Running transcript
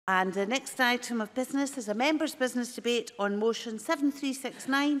And the next item of business is a members' business debate on motion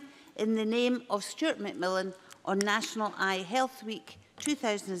 7369 in the name of Stuart McMillan on National Eye Health Week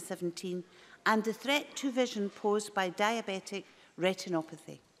 2017 and the threat to vision posed by diabetic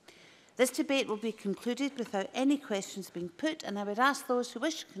retinopathy. This debate will be concluded without any questions being put, and I would ask those who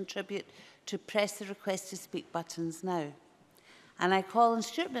wish to contribute to press the request to speak buttons now. And I call on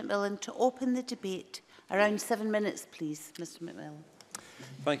Stuart McMillan to open the debate. Around 7 minutes, please, Mr McMillan.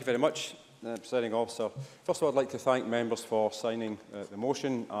 Thank you very much, Presiding Officer. First of all, I'd like to thank members for signing the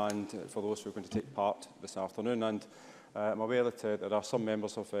motion and for those who are going to take part this afternoon. And I'm aware that there are some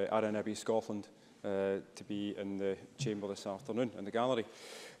members of RNIB Scotland to be in the chamber this afternoon in the gallery.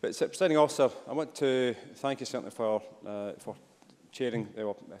 But Presiding Officer, I want to thank you certainly for chairing,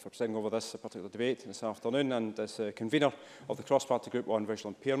 for presiding over this particular debate this afternoon, and as convener of the cross-party group on visual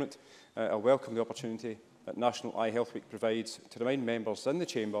impairment, I welcome the opportunity that National Eye Health Week provides to remind members in the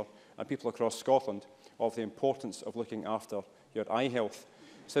chamber and people across Scotland of the importance of looking after your eye health.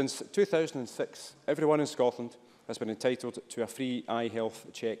 Since 2006, everyone in Scotland has been entitled to a free eye health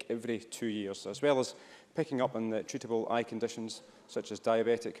check every 2 years, as well as picking up on treatable eye conditions such as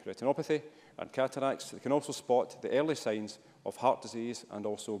diabetic retinopathy and cataracts that can also spot the early signs of heart disease and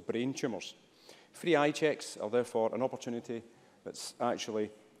also brain tumours. Free eye checks are therefore an opportunity that's actually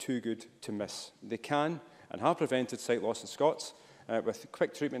too good to miss. They can and have prevented sight loss in Scots with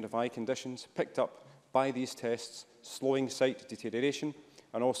quick treatment of eye conditions picked up by these tests, slowing sight deterioration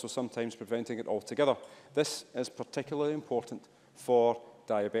and also sometimes preventing it altogether. This is particularly important for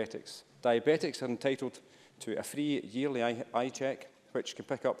diabetics. Diabetics are entitled to a free yearly eye check which can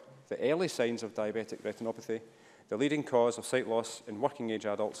pick up the early signs of diabetic retinopathy, the leading cause of sight loss in working-age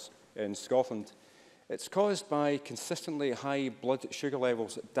adults in Scotland. It's caused by consistently high blood sugar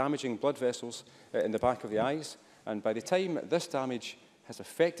levels, damaging blood vessels in the back of the eyes, and by the time this damage has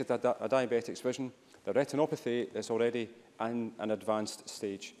affected a diabetic's vision, the retinopathy is already in an advanced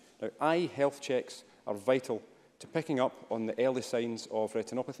stage. Now, eye health checks are vital to picking up on the early signs of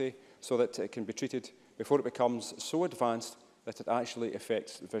retinopathy so that it can be treated before it becomes so advanced that it actually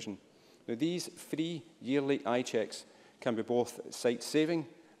affects vision. Now, these free yearly eye checks can be both sight-saving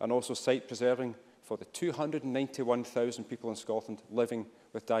and also sight-preserving for the 291,000 people in Scotland living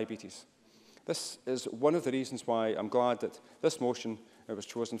with diabetes. This is one of the reasons why I'm glad that this motion was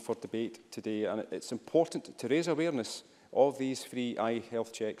chosen for debate today, and it's important to raise awareness of these free eye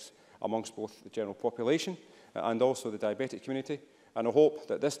health checks amongst both the general population and also the diabetic community, and I hope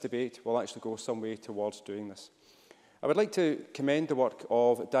that this debate will actually go some way towards doing this. I would like to commend the work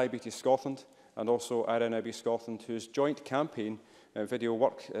of Diabetes Scotland and also RNIB Scotland, whose joint campaign video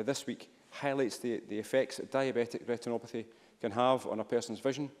work this week highlights the effects that diabetic retinopathy can have on a person's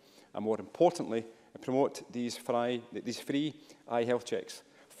vision, and more importantly, promote these free eye health checks.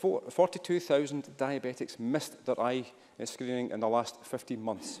 42,000 diabetics missed their eye screening in the last 15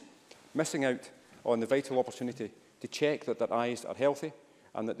 months, missing out on the vital opportunity to check that their eyes are healthy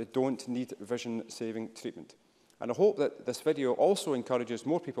and that they don't need vision-saving treatment. And I hope that this video also encourages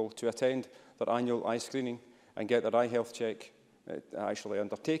more people to attend their annual eye screening and get their eye health check actually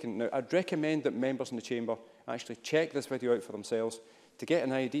undertaken. Now, I'd recommend that members in the chamber actually check this video out for themselves to get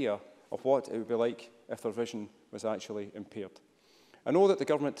an idea of what it would be like if their vision was actually impaired. I know that the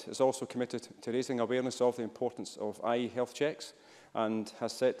government is also committed to raising awareness of the importance of eye health checks and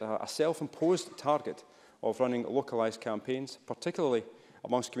has set a self-imposed target of running localised campaigns, particularly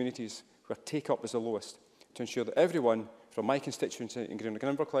amongst communities where take-up is the lowest, to ensure that everyone from my constituency in Greenock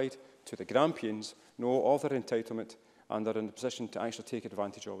and Inverclyde to the Grampians know of their entitlement and are in a position to actually take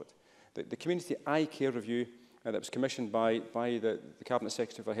advantage of it. The Community Eye Care Review that was commissioned by the Cabinet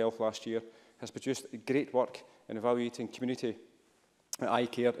Secretary for Health last year has produced great work in evaluating community eye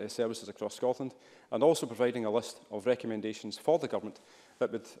care services across Scotland and also providing a list of recommendations for the government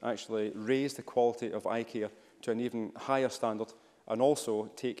that would actually raise the quality of eye care to an even higher standard and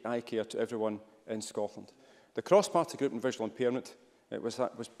also take eye care to everyone in Scotland. The cross-party group on visual impairment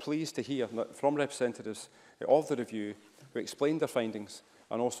was pleased to hear from representatives of the review who explained their findings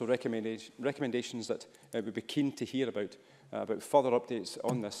and also recommendations that we'd be keen to hear about further updates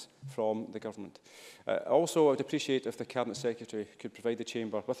on this from the government. Also, I would appreciate if the Cabinet Secretary could provide the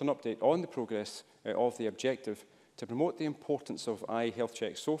Chamber with an update on the progress of the objective to promote the importance of eye health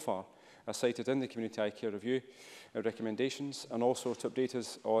checks so far, as cited in the Community Eye Care Review recommendations, and also to update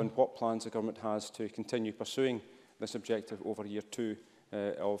us on what plans the government has to continue pursuing this objective over year 2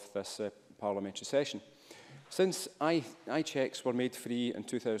 of this parliamentary session. Since eye checks were made free in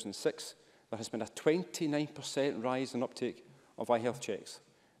 2006, there has been a 29% rise in uptake of eye health checks.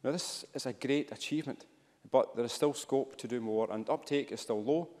 Now, this is a great achievement, but there is still scope to do more, and uptake is still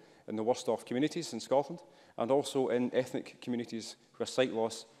low, in the worst-off communities in Scotland, and also in ethnic communities where sight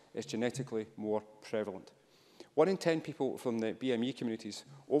loss is genetically more prevalent. 1 in 10 people from the BME communities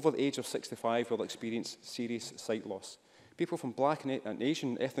over the age of 65 will experience serious sight loss. People from Black and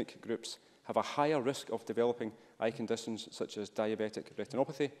Asian ethnic groups have a higher risk of developing eye conditions such as diabetic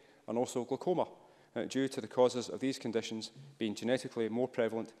retinopathy and also glaucoma, due to the causes of these conditions being genetically more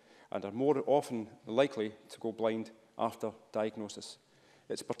prevalent and are more often likely to go blind after diagnosis.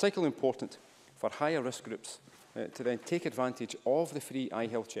 It's particularly important for higher risk groups to then take advantage of the free eye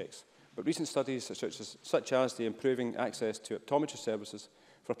health checks. But recent studies such as the improving access to optometry services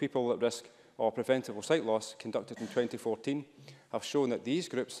for people at risk of preventable sight loss conducted in 2014 have shown that these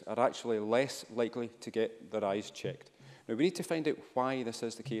groups are actually less likely to get their eyes checked. Now, we need to find out why this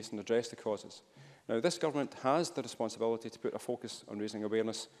is the case and address the causes. Now, this government has the responsibility to put a focus on raising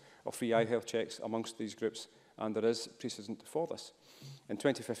awareness of free eye health checks amongst these groups, and there is precedent for this. In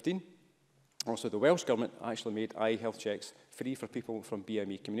 2015, also the Welsh Government actually made eye health checks free for people from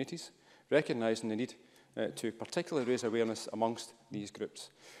BME communities, recognising the need to particularly raise awareness amongst these groups.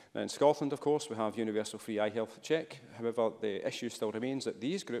 Now, in Scotland, of course, we have universal free eye health check. However, the issue still remains that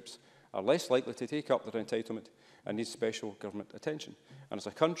these groups are less likely to take up their entitlement and need special government attention. And as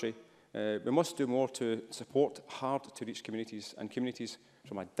a country, we must do more to support hard-to-reach communities and communities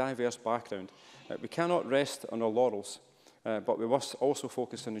from a diverse background. We cannot rest on our laurels, but we must also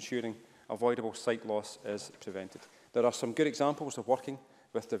focus on ensuring avoidable sight loss is prevented. There are some good examples of working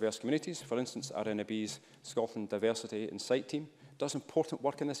with diverse communities. For instance, RNIB's Scotland Diversity and Sight team does important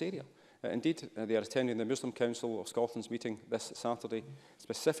work in this area. Indeed, they are attending the Muslim Council of Scotland's meeting this Saturday,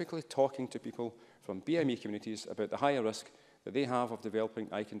 specifically talking to people from BME communities about the higher risk that they have of developing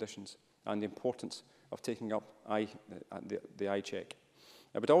eye conditions and the importance of taking up the eye check.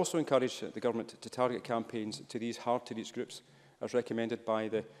 I would also encourage the government to target campaigns to these hard-to-reach groups as recommended by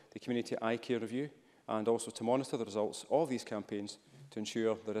the Community Eye Care Review, and also to monitor the results of these campaigns to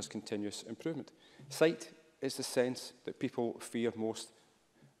ensure there is continuous improvement. Sight is the sense that people fear most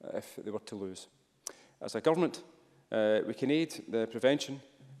if they were to lose. As a government, we can aid the prevention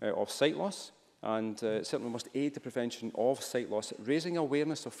of sight loss, and certainly must aid the prevention of sight loss. Raising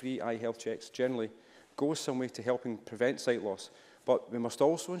awareness of free eye health checks generally goes some way to helping prevent sight loss, but we must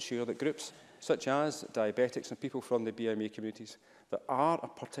also ensure that groups such as diabetics and people from the BME communities that are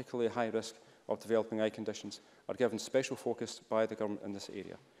at particularly high risk of developing eye conditions are given special focus by the government in this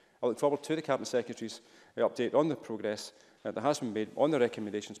area. I look forward to the Cabinet Secretary's update on the progress that has been made on the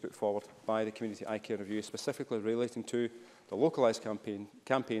recommendations put forward by the Community Eye Care Review, specifically relating to the localised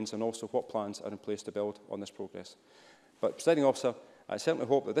campaigns and also what plans are in place to build on this progress. But, Presiding Officer, I certainly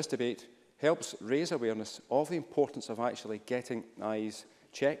hope that this debate helps raise awareness of the importance of actually getting eyes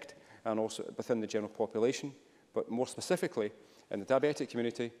checked, and also within the general population, but more specifically in the diabetic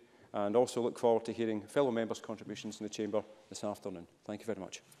community, and also look forward to hearing fellow members' contributions in the Chamber this afternoon. Thank you very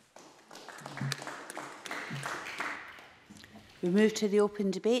much. We move to the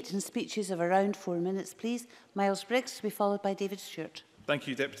open debate and speeches of around 4 minutes, please. Miles Briggs to be followed by David Stuart. Thank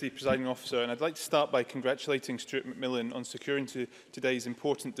you, Deputy Presiding Officer. And I'd like to start by congratulating Stuart McMillan on securing today's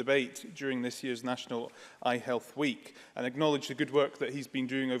important debate during this year's National Eye Health Week, and acknowledge the good work that he's been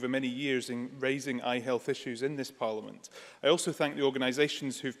doing over many years in raising eye health issues in this Parliament. I also thank the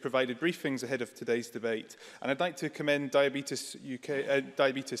organisations who've provided briefings ahead of today's debate, and I'd like to commend Diabetes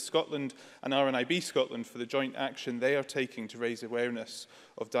Scotland and RNIB Scotland for the joint action they are taking to raise awareness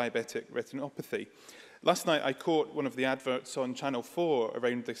of diabetic retinopathy. Last night, I caught one of the adverts on Channel 4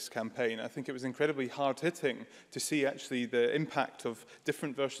 around this campaign. I think it was incredibly hard-hitting to see actually the impact of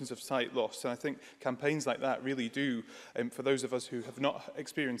different versions of sight loss. And I think campaigns like that really do, for those of us who have not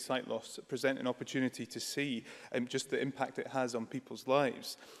experienced sight loss, present an opportunity to see just the impact it has on people's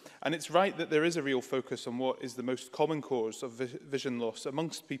lives. And it's right that there is a real focus on what is the most common cause of vision loss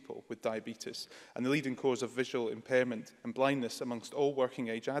amongst people with diabetes, and the leading cause of visual impairment and blindness amongst all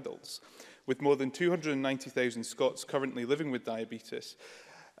working-age adults. With more than 290,000 Scots currently living with diabetes,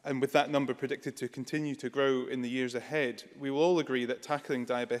 and with that number predicted to continue to grow in the years ahead, we will all agree that tackling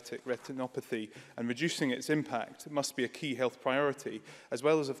diabetic retinopathy and reducing its impact must be a key health priority, as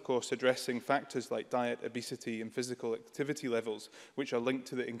well as, of course, addressing factors like diet, obesity and physical activity levels, which are linked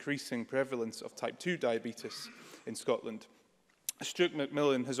to the increasing prevalence of type 2 diabetes in Scotland. Stuart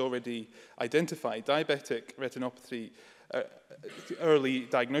McMillan has already identified diabetic retinopathy. Early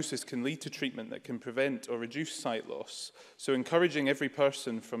diagnosis can lead to treatment that can prevent or reduce sight loss. So encouraging every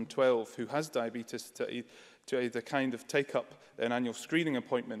person from 12 who has diabetes to either kind of take up an annual screening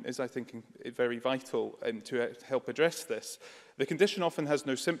appointment is, I think, very vital to help address this. The condition often has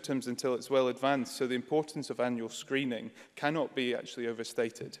no symptoms until it's well advanced, so the importance of annual screening cannot be actually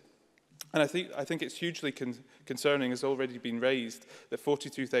overstated. And I think it's hugely concerning, as already been raised, that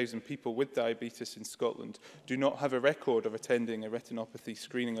 42,000 people with diabetes in Scotland do not have a record of attending a retinopathy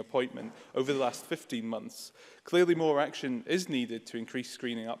screening appointment over the last 15 months. Clearly more action is needed to increase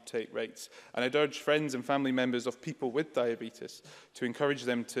screening uptake rates, and I'd urge friends and family members of people with diabetes to encourage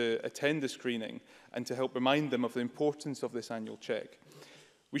them to attend the screening and to help remind them of the importance of this annual check.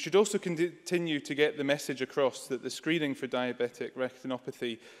 We should also continue to get the message across that the screening for diabetic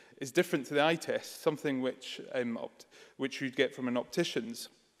retinopathy is different to the eye test, something which you'd get from an optician's.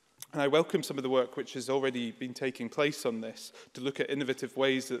 And I welcome some of the work which has already been taking place on this to look at innovative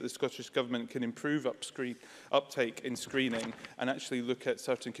ways that the Scottish Government can improve uptake in screening and actually look at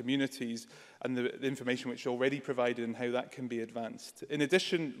certain communities and the information which is already provided and how that can be advanced. In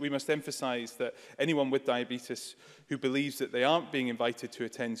addition, we must emphasise that anyone with diabetes who believes that they aren't being invited to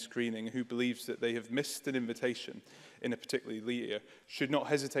attend screening, who believes that they have missed an invitation in a particular year, should not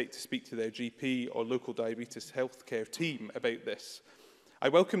hesitate to speak to their GP or local diabetes healthcare team about this. I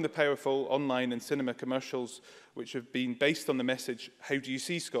welcome the powerful online and cinema commercials which have been based on the message, "How do you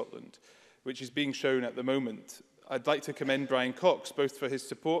see Scotland?" which is being shown at the moment. I'd like to commend Brian Cox both for his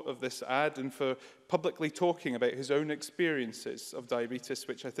support of this ad and for publicly talking about his own experiences of diabetes,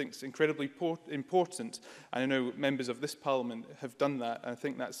 which I think is incredibly important. And I know members of this Parliament have done that, and I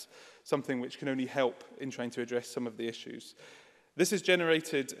think that's something which can only help in trying to address some of the issues. This has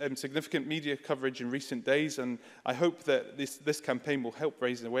generated significant media coverage in recent days, and I hope that this campaign will help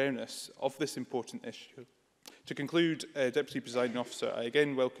raise awareness of this important issue. To conclude, Deputy Presiding Officer, I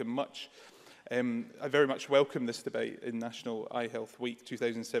again I very much welcome this debate in National Eye Health Week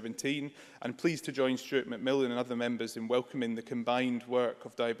 2017, and pleased to join Stuart McMillan and other members in welcoming the combined work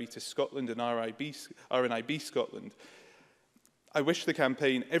of Diabetes Scotland and RNIB Scotland. I wish the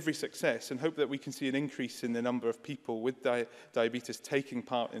campaign every success and hope that we can see an increase in the number of people with diabetes taking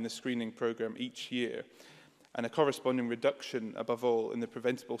part in the screening programme each year, and a corresponding reduction, above all, in the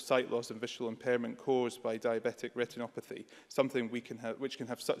preventable sight loss and visual impairment caused by diabetic retinopathy, something which can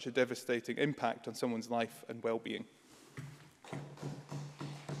have such a devastating impact on someone's life and well-being.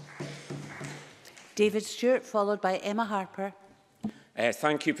 David Stewart, followed by Emma Harper.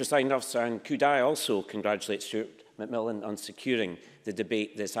 Thank you, Presiding Officer, and could I also congratulate Stuart McMillan on securing the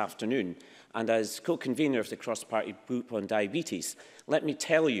debate this afternoon. And as co-convener of the cross-party group on diabetes, let me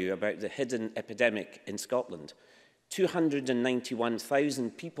tell you about the hidden epidemic in Scotland.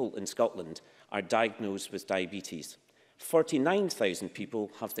 291,000 people in Scotland are diagnosed with diabetes. 49,000 people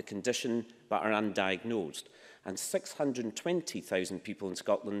have the condition but are undiagnosed, and 620,000 people in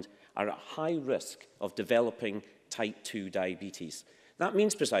Scotland are at high risk of developing type 2 diabetes. That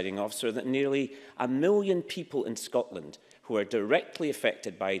means, Presiding Officer, that nearly 1 million people in Scotland who are directly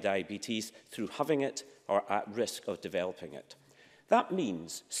affected by diabetes through having it or at risk of developing it. That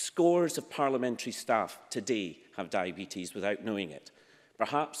means scores of parliamentary staff today have diabetes without knowing it.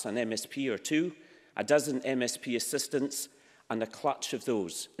 Perhaps an MSP or two, a dozen MSP assistants, and a clutch of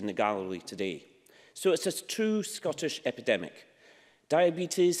those in the gallery today. So it's a true Scottish epidemic.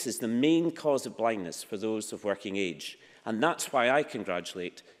 Diabetes is the main cause of blindness for those of working age, and that's why I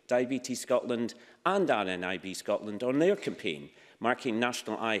congratulate Diabetes Scotland and RNIB Scotland on their campaign marking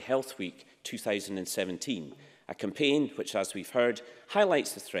National Eye Health Week 2017, a campaign which, as we've heard,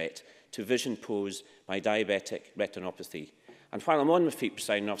 highlights the threat to vision posed by diabetic retinopathy. And while I'm on my feet,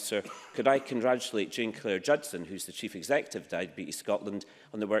 Presiding Officer, could I congratulate Jane Claire Judson, who's the Chief Executive of Diabetes Scotland,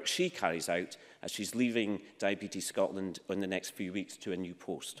 on the work she carries out as she's leaving Diabetes Scotland in the next few weeks to a new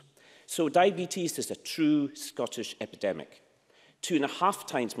post. So diabetes is a true Scottish epidemic. 2.5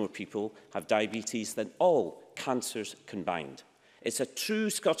 times more people have diabetes than all cancers combined. It's a true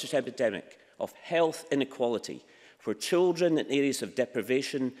Scottish epidemic of health inequality, where children in areas of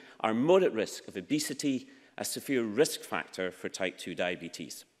deprivation are more at risk of obesity, a severe risk factor for type 2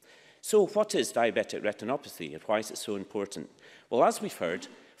 diabetes. So what is diabetic retinopathy and why is it so important? Well, as we've heard,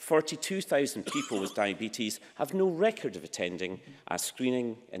 42,000 people with diabetes have no record of attending a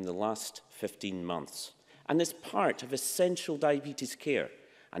screening in the last 15 months. And is part of essential diabetes care.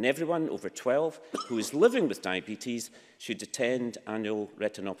 And everyone over 12 who is living with diabetes should attend annual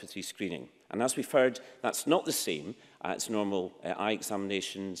retinopathy screening. And as we've heard, that's not the same as normal eye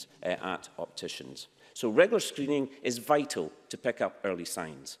examinations at opticians. So regular screening is vital to pick up early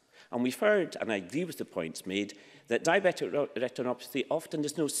signs. And we've heard, and I agree with the points made, that diabetic retinopathy often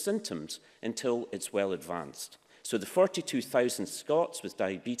has no symptoms until it's well advanced. So the 42,000 Scots with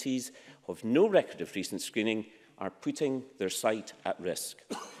diabetes who have no record of recent screening are putting their sight at risk.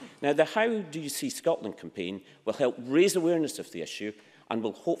 Now, the How Do You See Scotland campaign will help raise awareness of the issue and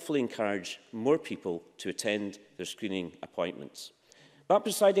will hopefully encourage more people to attend their screening appointments. But,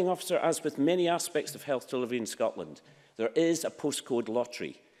 Presiding Officer, as with many aspects of health delivery in Scotland, there is a postcode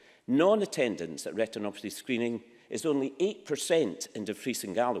lottery. Non-attendance at retinopathy screening is only 8% in Dumfries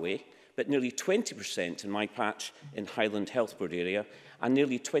and Galloway, but nearly 20% in my patch in Highland Health Board area, and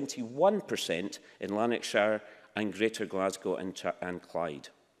nearly 21% in Lanarkshire and Greater Glasgow and Clyde.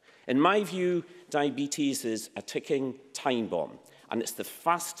 In my view, diabetes is a ticking time bomb, and it's the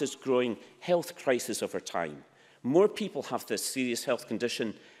fastest growing health crisis of our time. More people have this serious health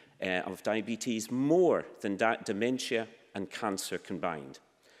condition of diabetes, more than dementia and cancer combined.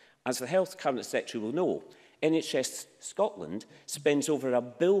 As the Health Cabinet Secretary will know, NHS Scotland spends over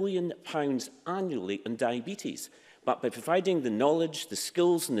 £1 billion annually on diabetes, but by providing the knowledge, the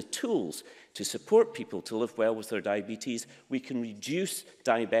skills and the tools to support people to live well with their diabetes, we can reduce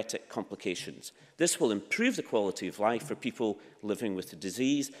diabetic complications. This will improve the quality of life for people living with the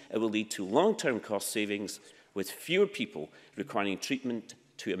disease. It will lead to long-term cost savings with fewer people requiring treatment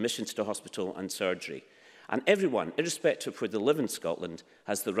to admissions to hospital and surgery. And everyone, irrespective of where they live in Scotland,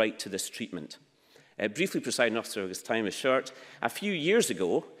 has the right to this treatment. Briefly, Presiding Officer, because time is short, a few years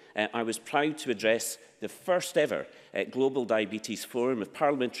ago, I was proud to address the first ever Global Diabetes Forum of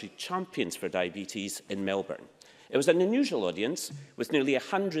Parliamentary Champions for Diabetes in Melbourne. It was an unusual audience with nearly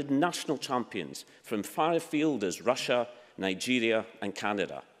 100 national champions from far afield as Russia, Nigeria and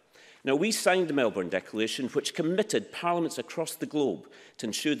Canada. Now, we signed the Melbourne Declaration, which committed parliaments across the globe to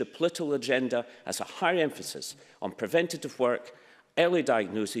ensure the political agenda has a higher emphasis on preventative work, early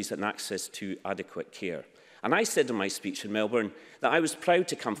diagnoses and access to adequate care. And I said in my speech in Melbourne that I was proud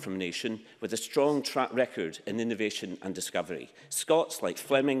to come from a nation with a strong track record in innovation and discovery. Scots like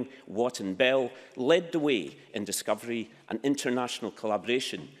Fleming, Watt and Bell led the way in discovery, and international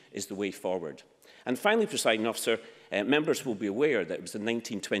collaboration is the way forward. And finally, Presiding Officer, members will be aware that it was in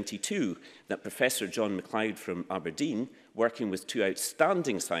 1922 that Professor John McLeod from Aberdeen, working with two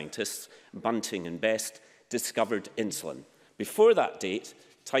outstanding scientists, Bunting and Best, discovered insulin. Before that date,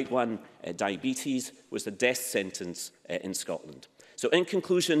 type 1 diabetes was a death sentence in Scotland. So in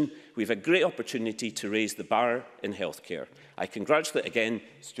conclusion, we have a great opportunity to raise the bar in healthcare. I congratulate again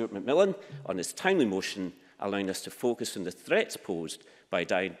Stuart McMillan on his timely motion, allowing us to focus on the threats posed by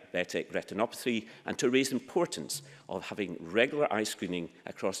diabetic retinopathy and to raise the importance of having regular eye screening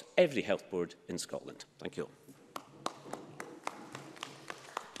across every health board in Scotland. Thank you.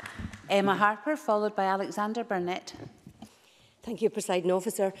 Emma Harper, followed by Alexander Burnett. Thank you, Presiding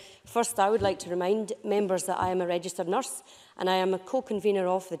Officer. First, I would like to remind members that I am a registered nurse and I am a co-convener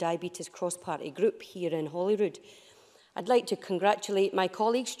of the Diabetes Cross-Party Group here in Holyrood. I'd like to congratulate my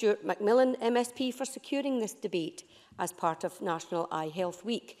colleague Stuart McMillan, MSP, for securing this debate as part of National Eye Health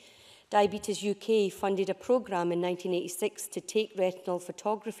Week. Diabetes UK funded a programme in 1986 to take retinal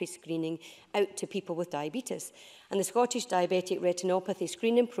photography screening out to people with diabetes, and the Scottish Diabetic Retinopathy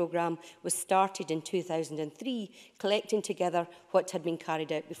Screening Programme was started in 2003, collecting together what had been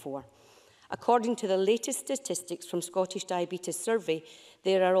carried out before. According to the latest statistics from Scottish Diabetes Survey,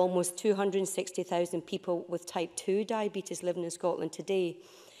 there are almost 260,000 people with type 2 diabetes living in Scotland today,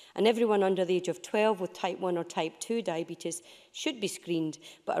 and everyone under the age of 12 with type 1 or type 2 diabetes should be screened,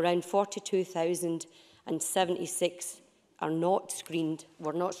 but around 42,076 were not screened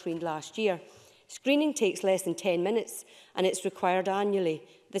last year. Screening takes less than 10 minutes and it's required annually.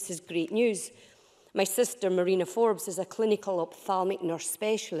 This is great news. My sister, Marina Forbes, is a clinical ophthalmic nurse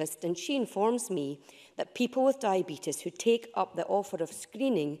specialist, and she informs me that people with diabetes who take up the offer of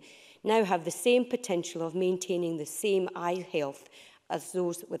screening now have the same potential of maintaining the same eye health as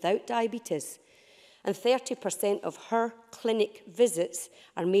those without diabetes. And 30% of her clinic visits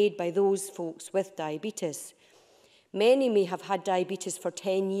are made by those folks with diabetes. Many may have had diabetes for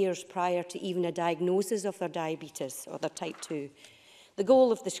 10 years prior to even a diagnosis of their diabetes or their type 2. The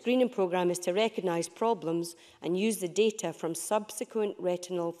goal of the screening programme is to recognise problems and use the data from subsequent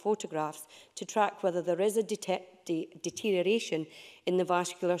retinal photographs to track whether there is a deterioration in the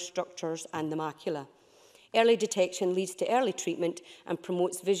vascular structures and the macula. Early detection leads to early treatment and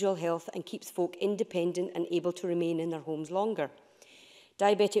promotes visual health and keeps folk independent and able to remain in their homes longer.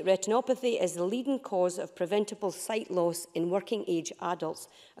 Diabetic retinopathy is the leading cause of preventable sight loss in working-age adults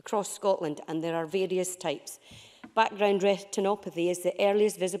across Scotland, and there are various types. Background retinopathy is the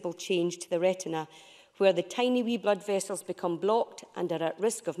earliest visible change to the retina, where the tiny wee blood vessels become blocked and are at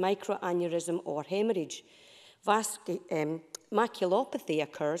risk of microaneurysm or hemorrhage. Maculopathy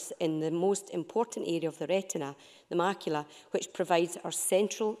occurs in the most important area of the retina, the macula, which provides our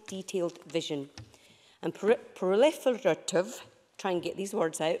central detailed vision. And proliferative, try and get these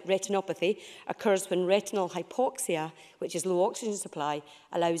words out, retinopathy occurs when retinal hypoxia, which is low oxygen supply,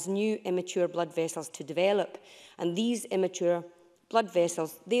 allows new immature blood vessels to develop. And these immature blood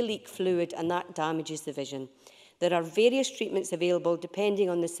vessels, they leak fluid and that damages the vision. There are various treatments available depending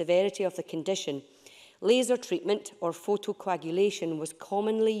on the severity of the condition. Laser treatment or photocoagulation was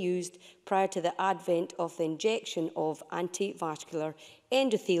commonly used prior to the advent of the injection of antivascular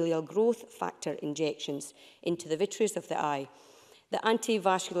endothelial growth factor injections into the vitreous of the eye. The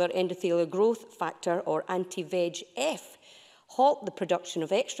antivascular endothelial growth factor, or anti-VEGF, halt the production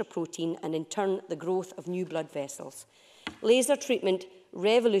of extra protein and in turn the growth of new blood vessels. Laser treatment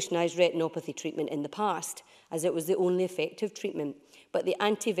revolutionised retinopathy treatment in the past, as it was the only effective treatment. But the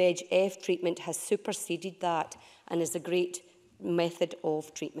anti-VEGF treatment has superseded that and is a great method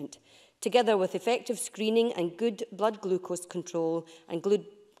of treatment. Together with effective screening and good blood glucose control and good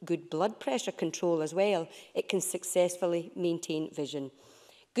blood pressure control as well, it can successfully maintain vision.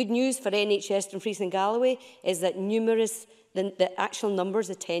 Good news for NHS Dumfries and Galloway is that the actual numbers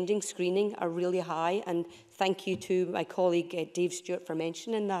attending screening are really high, and thank you to my colleague Dave Stuart for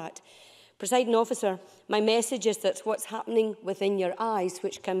mentioning that. Presiding Officer, my message is that what's happening within your eyes,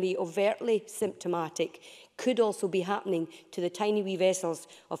 which can be overtly symptomatic, could also be happening to the tiny wee vessels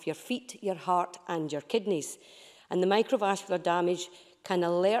of your feet, your heart and your kidneys. And the microvascular damage can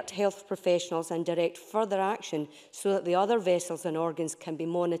alert health professionals and direct further action so that the other vessels and organs can be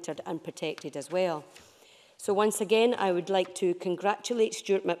monitored and protected as well. So once again, I would like to congratulate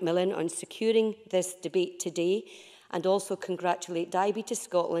Stuart McMillan on securing this debate today, and also congratulate Diabetes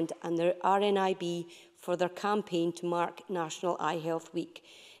Scotland and the RNIB for their campaign to mark National Eye Health Week.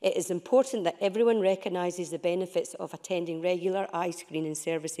 It is important that everyone recognises the benefits of attending regular eye screening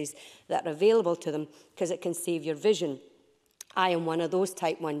services that are available to them, because it can save your vision. I am one of those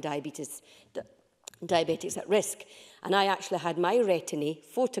type 1 diabetics at risk, and I actually had my retinae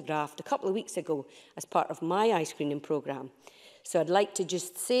photographed a couple of weeks ago as part of my eye screening programme. So I'd like to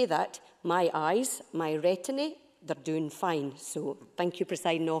just say that my eyes, my retinae, they're doing fine. So thank you,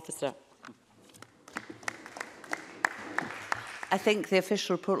 Presiding Officer. I think the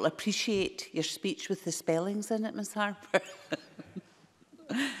official report will appreciate your speech with the spellings in it, Ms Harper.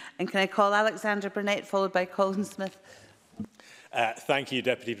 And can I call Alexander Burnett, followed by Colin Smith? Thank you,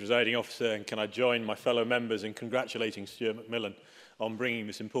 Deputy Presiding Officer, and can I join my fellow members in congratulating Stuart McMillan on bringing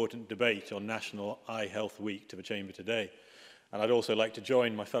this important debate on National Eye Health Week to the Chamber today. And I'd also like to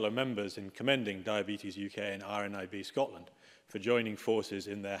join my fellow members in commending Diabetes UK and RNIB Scotland for joining forces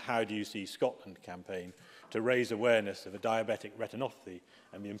in their How Do You See Scotland campaign to raise awareness of a diabetic retinopathy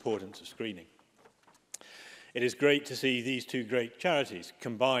and the importance of screening. It is great to see these two great charities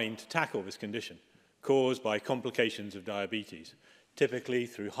combine to tackle this condition caused by complications of diabetes, typically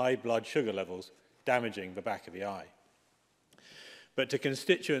through high blood sugar levels damaging the back of the eye. But to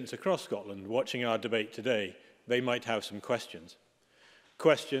constituents across Scotland watching our debate today, they might have some questions.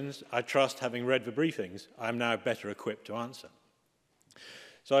 Questions, I trust, having read the briefings, I am now better equipped to answer.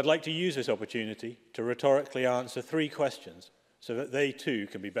 So I'd like to use this opportunity to rhetorically answer 3 questions so that they too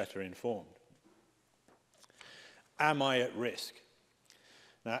can be better informed. Am I at risk?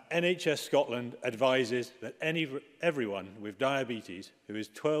 Now, NHS Scotland advises that everyone with diabetes who is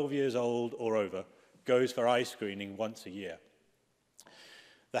 12 years old or over goes for eye screening once a year.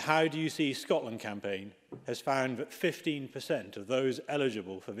 The How Do You See Scotland campaign has found that 15% of those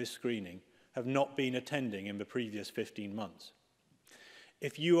eligible for this screening have not been attending in the previous 15 months.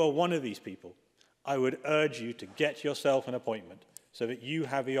 If you are one of these people, I would urge you to get yourself an appointment so that you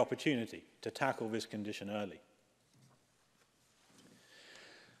have the opportunity to tackle this condition early.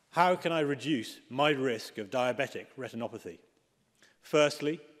 How can I reduce my risk of diabetic retinopathy?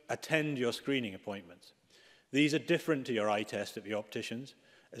 Firstly, attend your screening appointments. These are different to your eye test at the opticians,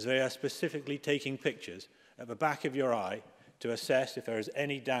 as they are specifically taking pictures at the back of your eye to assess if there is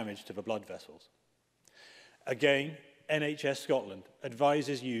any damage to the blood vessels. Again, NHS Scotland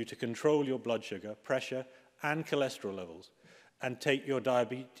advises you to control your blood sugar, pressure and cholesterol levels and take your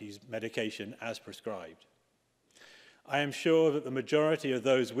diabetes medication as prescribed. I am sure that the majority of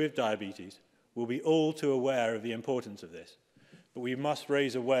those with diabetes will be all too aware of the importance of this, but we must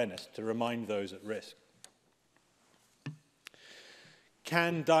raise awareness to remind those at risk.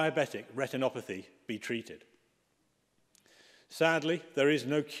 Can diabetic retinopathy be treated? Sadly, there is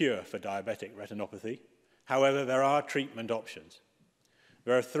no cure for diabetic retinopathy. However, there are treatment options.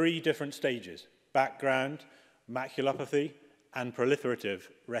 There are 3 different stages: background, maculopathy, and proliferative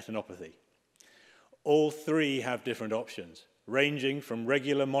retinopathy. All 3 have different options, ranging from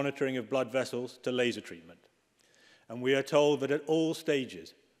regular monitoring of blood vessels to laser treatment. And we are told that at all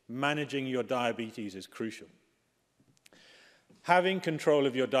stages, managing your diabetes is crucial. Having control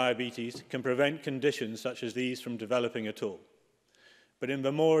of your diabetes can prevent conditions such as these from developing at all. But in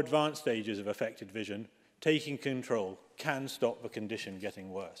the more advanced stages of affected vision, taking control can stop the condition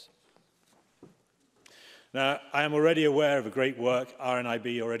getting worse. Now, I am already aware of the great work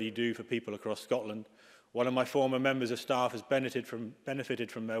RNIB already do for people across Scotland. One of my former members of staff has benefited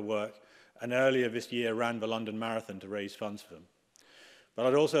from their work, and earlier this year ran the London Marathon to raise funds for them. But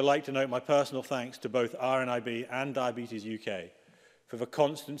I'd also like to note my personal thanks to both RNIB and Diabetes UK for the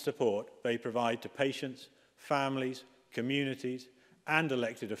constant support they provide to patients, families, communities and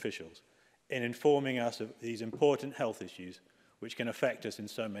elected officials in informing us of these important health issues which can affect us in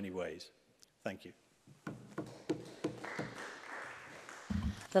so many ways. Thank you.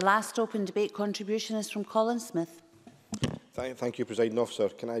 The last open debate contribution is from Colin Smith. Thank you, Presiding Officer.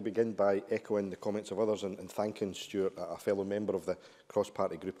 Can I begin by echoing the comments of others and thanking Stuart, a fellow member of the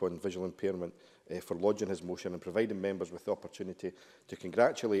cross-party group on visual impairment, for lodging his motion and providing members with the opportunity to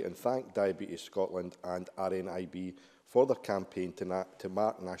congratulate and thank Diabetes Scotland and RNIB for their campaign to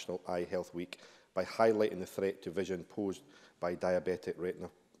mark National Eye Health Week by highlighting the threat to vision posed by diabetic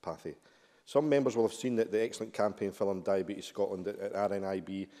retinopathy. Some members will have seen that the excellent campaign film Diabetes Scotland at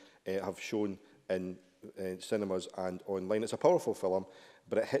RNIB have shown in cinemas and online. It's a powerful film,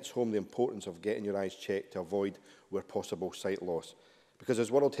 but it hits home the importance of getting your eyes checked to avoid, where possible, sight loss. Because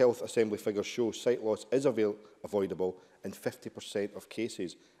as World Health Assembly figures show, sight loss is avoidable in 50% of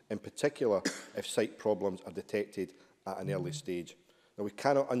cases, in particular if sight problems are detected at an early stage. Now, we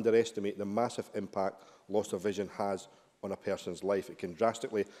cannot underestimate the massive impact loss of vision has on a person's life. It can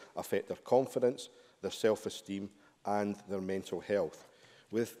drastically affect their confidence, their self-esteem and their mental health.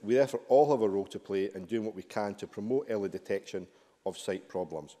 We therefore all have a role to play in doing what we can to promote early detection of sight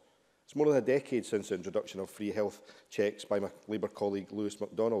problems. It's more than a decade since the introduction of free health checks by my Labour colleague Lewis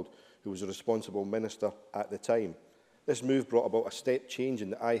MacDonald, who was the responsible minister at the time. This move brought about a step change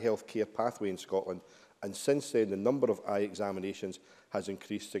in the eye health care pathway in Scotland, and since then the number of eye examinations has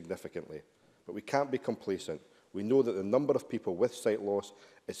increased significantly. But we can't be complacent. We know that the number of people with sight loss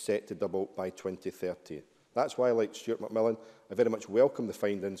is set to double by 2030. That's why, like Stuart McMillan, I very much welcome the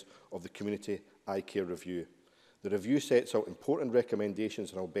findings of the Community Eye Care Review. The review sets out important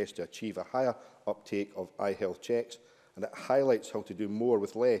recommendations on how best to achieve a higher uptake of eye health checks, and it highlights how to do more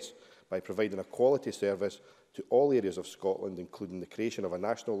with less by providing a quality service to all areas of Scotland, including the creation of a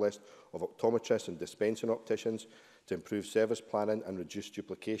national list of optometrists and dispensing opticians to improve service planning and reduce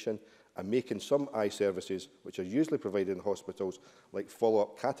duplication, and making some eye services, which are usually provided in hospitals, like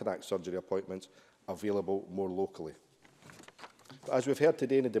follow-up cataract surgery appointments, available more locally. But as we've heard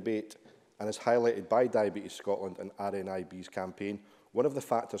today in the debate, and as highlighted by Diabetes Scotland and RNIB's campaign, one of the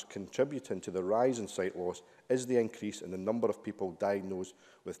factors contributing to the rise in sight loss is the increase in the number of people diagnosed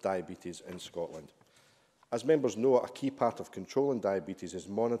with diabetes in Scotland. As members know, a key part of controlling diabetes is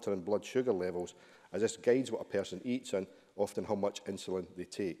monitoring blood sugar levels, as this guides what a person eats and often how much insulin they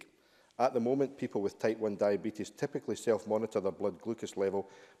take. At the moment, people with type 1 diabetes typically self-monitor their blood glucose level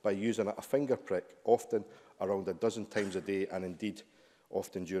by using a finger prick, often around a dozen times a day and indeed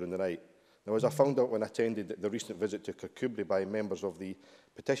often during the night. Now, as I found out when I attended the recent visit to Kirkcudbright by members of the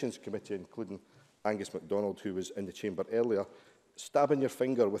Petitions Committee, including Angus MacDonald, who was in the chamber earlier, stabbing your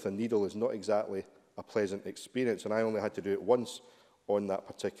finger with a needle is not exactly a pleasant experience, and I only had to do it once on that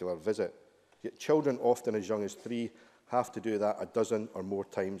particular visit. Yet children, often as young as 3, have to do that a dozen or more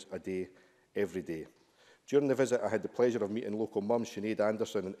times a day, every day. During the visit, I had the pleasure of meeting local mums Sinead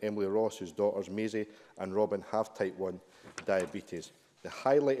Anderson and Emily Ross, whose daughters Maisie and Robin have type 1 diabetes. They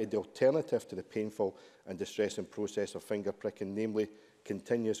highlighted the alternative to the painful and distressing process of finger pricking, namely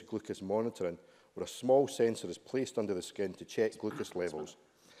continuous glucose monitoring, where a small sensor is placed under the skin to check glucose levels.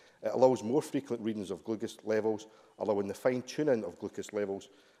 It allows more frequent readings of glucose levels, allowing the fine-tuning of glucose levels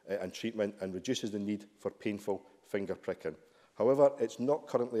and treatment, and reduces the need for painful finger pricking. However, it's not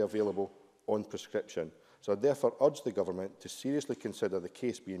currently available on prescription. So I therefore urge the Government to seriously consider the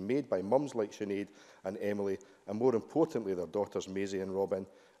case being made by mums like Sinead and Emily, and more importantly their daughters Maisie and Robin,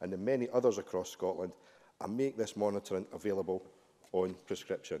 and the many others across Scotland, and make this monitoring available on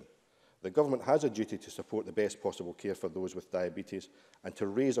prescription. The Government has a duty to support the best possible care for those with diabetes and to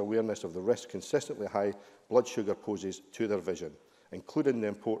raise awareness of the risk consistently high blood sugar poses to their vision, including the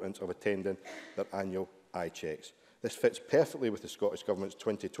importance of attending their annual eye checks. This fits perfectly with the Scottish Government's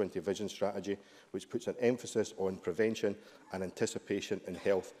 2020 Vision Strategy, which puts an emphasis on prevention and anticipation in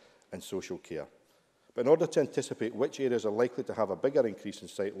health and social care. But in order to anticipate which areas are likely to have a bigger increase in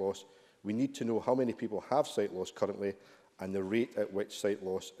sight loss, we need to know how many people have sight loss currently and the rate at which sight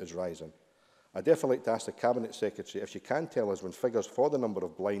loss is rising. I'd therefore like to ask the Cabinet Secretary if she can tell us when figures for the number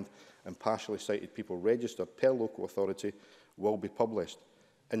of blind and partially sighted people registered per local authority will be published.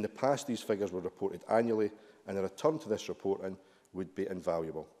 In the past, these figures were reported annually, and a return to this reporting would be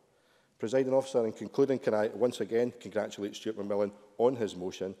invaluable. Presiding Officer, in concluding, can I once again congratulate Stuart McMillan on his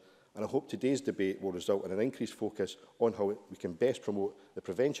motion, and I hope today's debate will result in an increased focus on how we can best promote the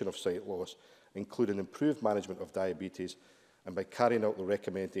prevention of sight loss, including improved management of diabetes, and by carrying out the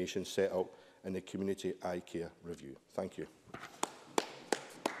recommendations set out in the Community Eye Care Review. Thank you.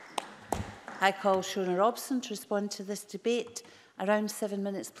 I call Shona Robson to respond to this debate. Around 7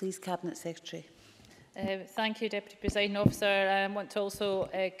 minutes, please, Cabinet Secretary. Thank you, Deputy Presiding Officer. I want to also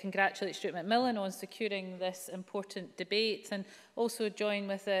congratulate Stuart McMillan on securing this important debate, and also join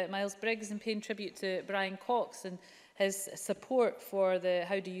with Miles Briggs in paying tribute to Brian Cox and his support for the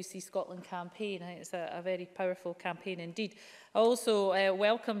How Do You See Scotland campaign. I think it's a very powerful campaign indeed. I also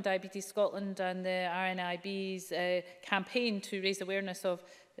welcome Diabetes Scotland and the RNIB's campaign to raise awareness of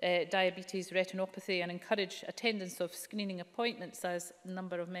diabetes retinopathy and encourage attendance of screening appointments, as a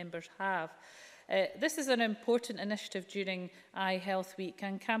number of members have. This is an important initiative during Eye Health Week,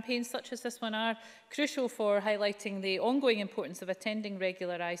 and campaigns such as this one are crucial for highlighting the ongoing importance of attending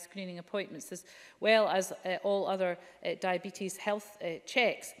regular eye screening appointments, as well as all other diabetes health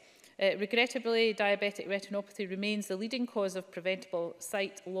checks. Regrettably, diabetic retinopathy remains the leading cause of preventable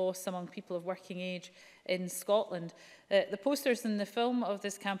sight loss among people of working age in Scotland. The posters in the film of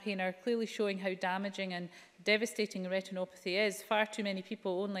this campaign are clearly showing how damaging and devastating retinopathy is. Far too many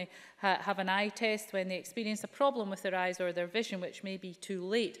people only have an eye test when they experience a problem with their eyes or their vision, which may be too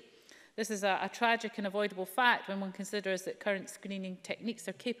late. This is a tragic and avoidable fact when one considers that current screening techniques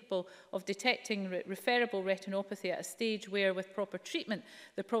are capable of detecting referable retinopathy at a stage where, with proper treatment,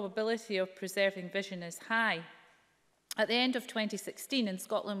 the probability of preserving vision is high. At the end of 2016 in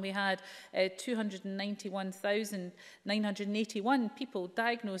Scotland, we had 291,981 people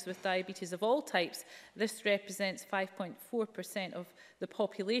diagnosed with diabetes of all types. This represents 5.4% of the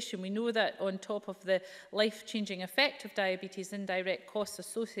population. We know that on top of the life-changing effect of diabetes, indirect costs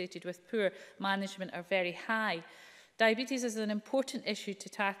associated with poor management are very high. Diabetes is an important issue to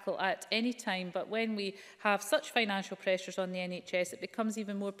tackle at any time, but when we have such financial pressures on the NHS, it becomes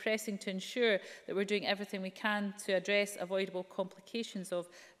even more pressing to ensure that we're doing everything we can to address avoidable complications of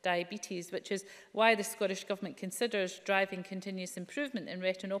diabetes, which is why the Scottish Government considers driving continuous improvement in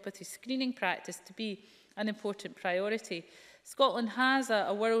retinopathy screening practice to be an important priority. Scotland has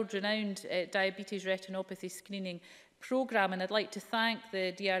a world-renowned diabetes retinopathy screening programme, and I'd like to thank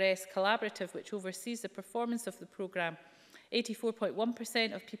the DRS Collaborative, which oversees the performance of the programme.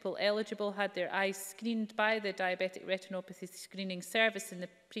 84.1% of people eligible had their eyes screened by the Diabetic Retinopathy Screening Service in the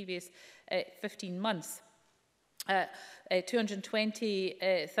previous 15 months.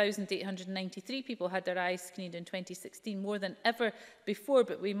 220,893 people had their eyes screened in 2016, more than ever before,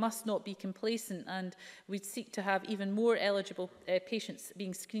 but we must not be complacent, and we'd seek to have even more eligible patients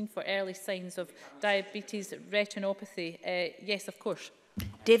being screened for early signs of diabetes retinopathy. Yes, of course.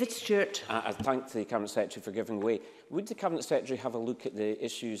 David Stuart. I thank the Cabinet Secretary for giving way. Would the Cabinet Secretary have a look at the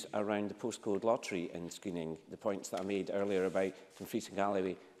issues around the postcode lottery in screening? The points that I made earlier about Dumfries and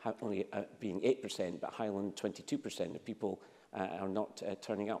Galloway only being 8%, but Highland 22% of people are not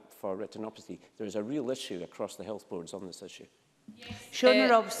turning up for retinopathy. There is a real issue across the health boards on this issue. Shona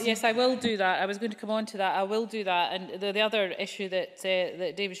Robson. Yes, I will do that. I was going to come on to that. I will do that. And the other issue that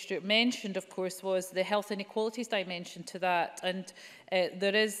David Stuart mentioned, of course, was the health inequalities dimension to that. And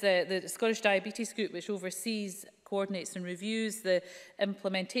there is the Scottish Diabetes Group, which oversees, coordinates and reviews the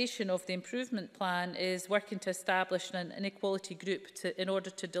implementation of the improvement plan, is working to establish an inequality group in order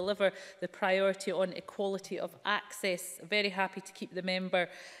to deliver the priority on equality of access. Very happy to keep the member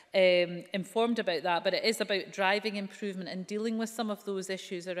informed about that, but it is about driving improvement and dealing with some of those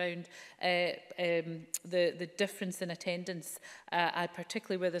issues around the difference in attendance,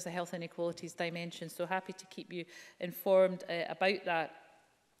 particularly where there's a health inequalities dimension. So happy to keep you informed about that.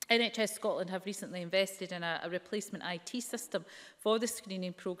 NHS Scotland have recently invested in a replacement IT system for the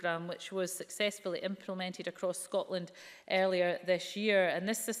screening programme, which was successfully implemented across Scotland earlier this year. And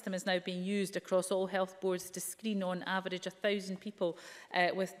this system is now being used across all health boards to screen on average 1,000 people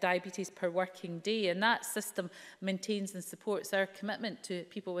with diabetes per working day. And that system maintains and supports our commitment to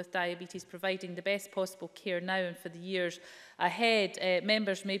people with diabetes, providing the best possible care now and for the years ahead.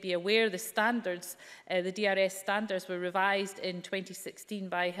 Members may be aware the standards, the DRS standards, were revised in 2016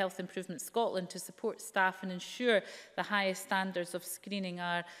 by Health Improvement Scotland to support staff and ensure the highest standards of screening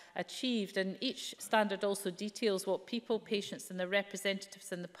are achieved. And each standard also details what people, patients and their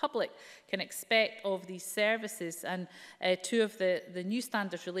representatives and the public can expect of these services. And two of the new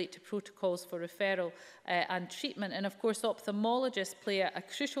standards relate to protocols for referral and treatment. And of course, ophthalmologists play a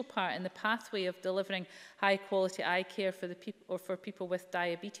crucial part in the pathway of delivering high quality eye care for the for people with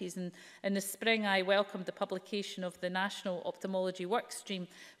diabetes. And in the spring, I welcomed the publication of the National Ophthalmology Workstream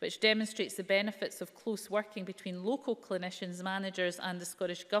which demonstrates the benefits of close working between local clinicians, managers and the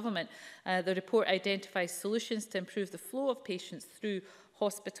Scottish Government. The report identifies solutions to improve the flow of patients through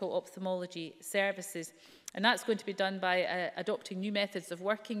hospital ophthalmology services. And that's going to be done by adopting new methods of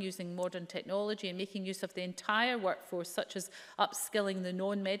working using modern technology and making use of the entire workforce, such as upskilling the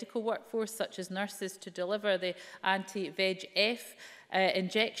non-medical workforce, such as nurses to deliver the anti-VEGF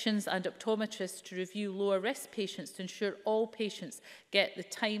injections and optometrists to review lower risk patients to ensure all patients get the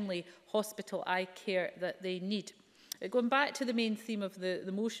timely hospital eye care that they need. Going back to the main theme of the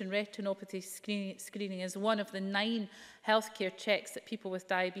motion, retinopathy screening is one of the 9 healthcare checks that people with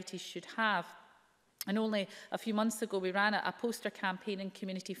diabetes should have. And only a few months ago, we ran a poster campaign in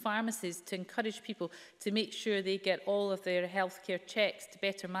community pharmacies to encourage people to make sure they get all of their healthcare checks to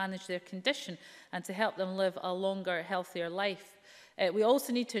better manage their condition and to help them live a longer, healthier life. We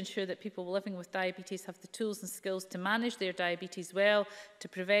also need to ensure that people living with diabetes have the tools and skills to manage their diabetes well, to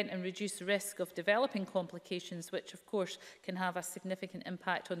prevent and reduce the risk of developing complications, which of course can have a significant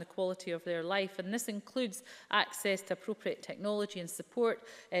impact on the quality of their life. And this includes access to appropriate technology and support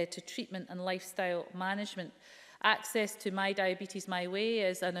to treatment and lifestyle management. Access to My Diabetes My Way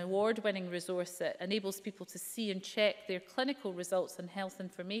is an award-winning resource that enables people to see and check their clinical results and health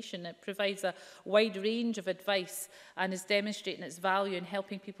information. It provides a wide range of advice and is demonstrating its value in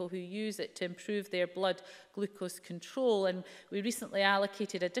helping people who use it to improve their blood glucose control. And we recently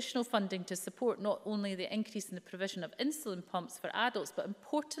allocated additional funding to support not only the increase in the provision of insulin pumps for adults, but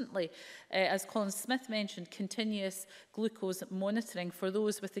importantly, as Colin Smith mentioned, continuous glucose monitoring for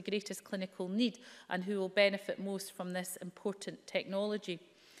those with the greatest clinical need and who will benefit most from this important technology.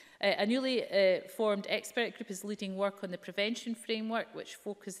 A newly formed expert group is leading work on the prevention framework, which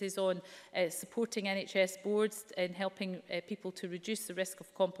focuses on supporting NHS boards in helping people to reduce the risk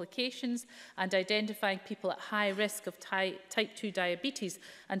of complications and identifying people at high risk of type 2 diabetes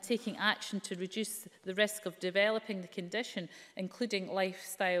and taking action to reduce the risk of developing the condition, including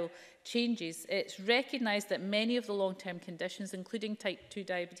lifestyle changes. It's recognised that many of the long-term conditions, including type 2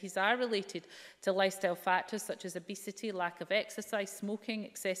 diabetes, are related to lifestyle factors such as obesity, lack of exercise, smoking,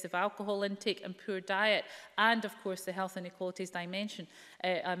 excessive alcohol intake and poor diet, and of course the health inequalities dimension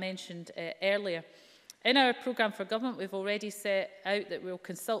I mentioned earlier. In our programme for government, we've already set out that we'll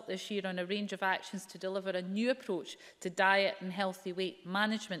consult this year on a range of actions to deliver a new approach to diet and healthy weight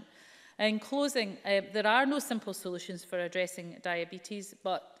management. In closing, there are no simple solutions for addressing diabetes,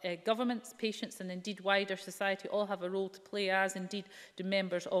 but governments, patients and indeed wider society all have a role to play, as indeed do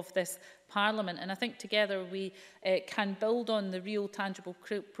members of this Parliament. And I think together we can build on the real tangible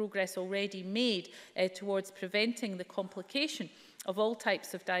progress already made towards preventing the complication of all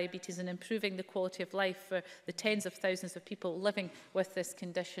types of diabetes and improving the quality of life for the tens of thousands of people living with this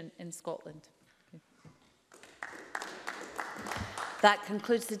condition in Scotland. That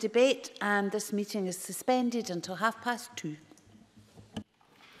concludes the debate, and this meeting is suspended until 2:30.